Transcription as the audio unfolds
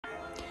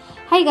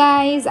Hi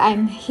guys,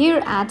 I'm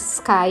here at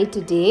Sky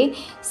today.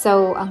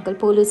 So Uncle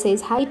Polu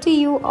says hi to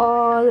you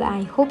all.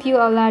 I hope you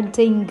all are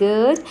doing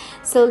good.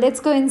 So let's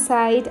go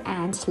inside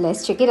and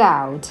let's check it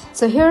out.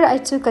 So here I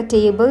took a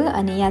table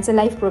and यहाँ चाहिँ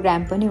live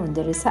program पनि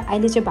हुँदै रहेछ.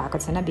 अहिले चाहिँ भएको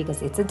छैन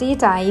because it's a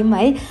daytime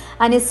है.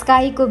 अनि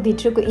Sky को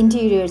भित्रको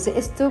interior चाहिँ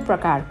यस्तो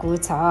प्रकारको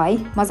छ है.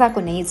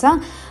 मजाको नै छ.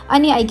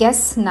 अनि I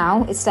guess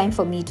now it's time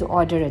for me to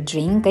order a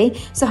drink है.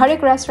 So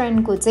हरेक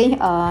restaurant को चाहिँ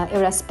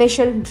एउटा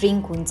special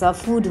drink हुन्छ,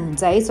 food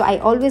हुन्छ है. So I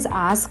always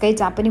ask है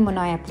जहाँ पनि म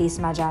नयाँ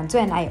प्लेसमा जान्छु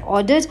and I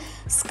ordered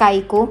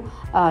Skkky को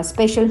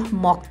special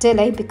mocktail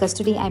है because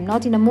today I'm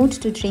not in a mood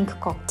to drink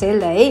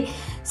cocktail है.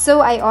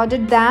 So I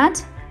ordered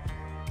that.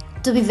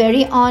 To be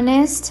very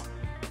honest,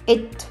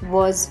 it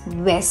was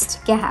waste.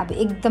 क्या अब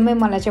एकदमै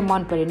मलाई चाहिँ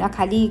मन परेन,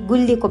 खाली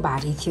गुलिएको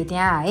भारी थियो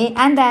त्यहाँ है.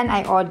 And then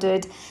I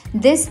ordered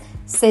this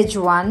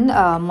Szechuan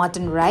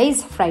mutton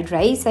rice, fried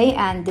rice है,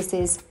 and this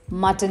is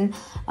mutton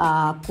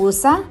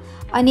kosa.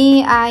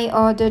 अनि I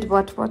ordered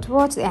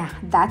what? Yeah,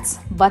 that's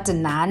butter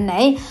naan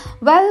है.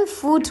 Well,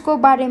 food को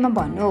बारेमा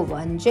भन्नु हो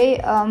भने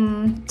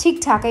चाहिँ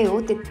ठिकठाकै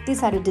हो, त्यति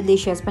साह्रो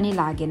डिलिशियस पनि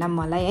लागेन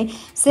मलाई है.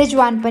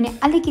 सेजवान पनि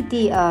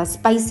अलिकति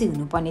स्पाइसी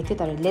हुनुपर्ने थियो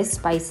तर लेस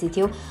स्पाइसी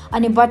थियो.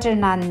 अनि बटर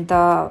नान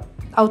त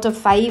out of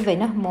 5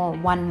 हैन,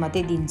 म 1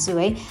 मात्रै दिन्छु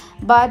है.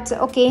 But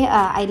okay,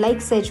 I like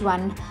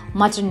Szechuan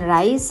mutton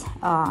rice,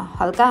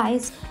 हल्का है.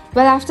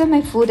 Well, after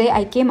my food,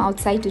 I came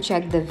outside to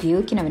check the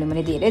view. किनभने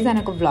मैले धेरै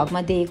जनाको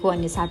भ्लगमा देखेको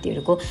अनि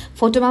साथीहरुको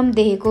फोटोमा पनि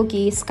देखेको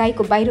कि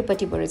स्काईको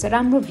बाहिरपट्टिबाट चाहिँ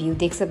राम्रो भ्यू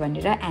देख्छ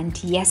भनेर.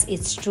 And yes,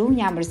 it's true.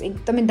 यहाँबाट चाहिँ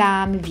एकदमै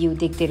दामी भ्यू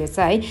देख्दै रहेछ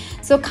है.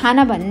 So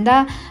खाना भन्दा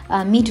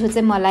मिठो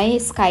चाहिँ मलाई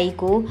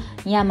स्काईको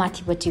यहाँ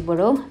माथिपट्टिबाट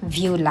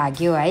भ्यू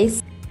लाग्यो है.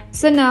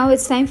 So now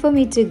it's time for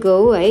me to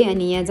go है.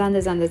 अनि यहाँ जाँदा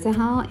जाँदा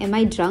चाहिँ am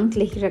I drunk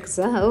लेखिरहेको छ.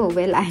 Oh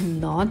well, I'm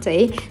not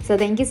है. So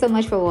thank you so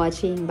much for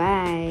watching.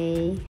 Bye.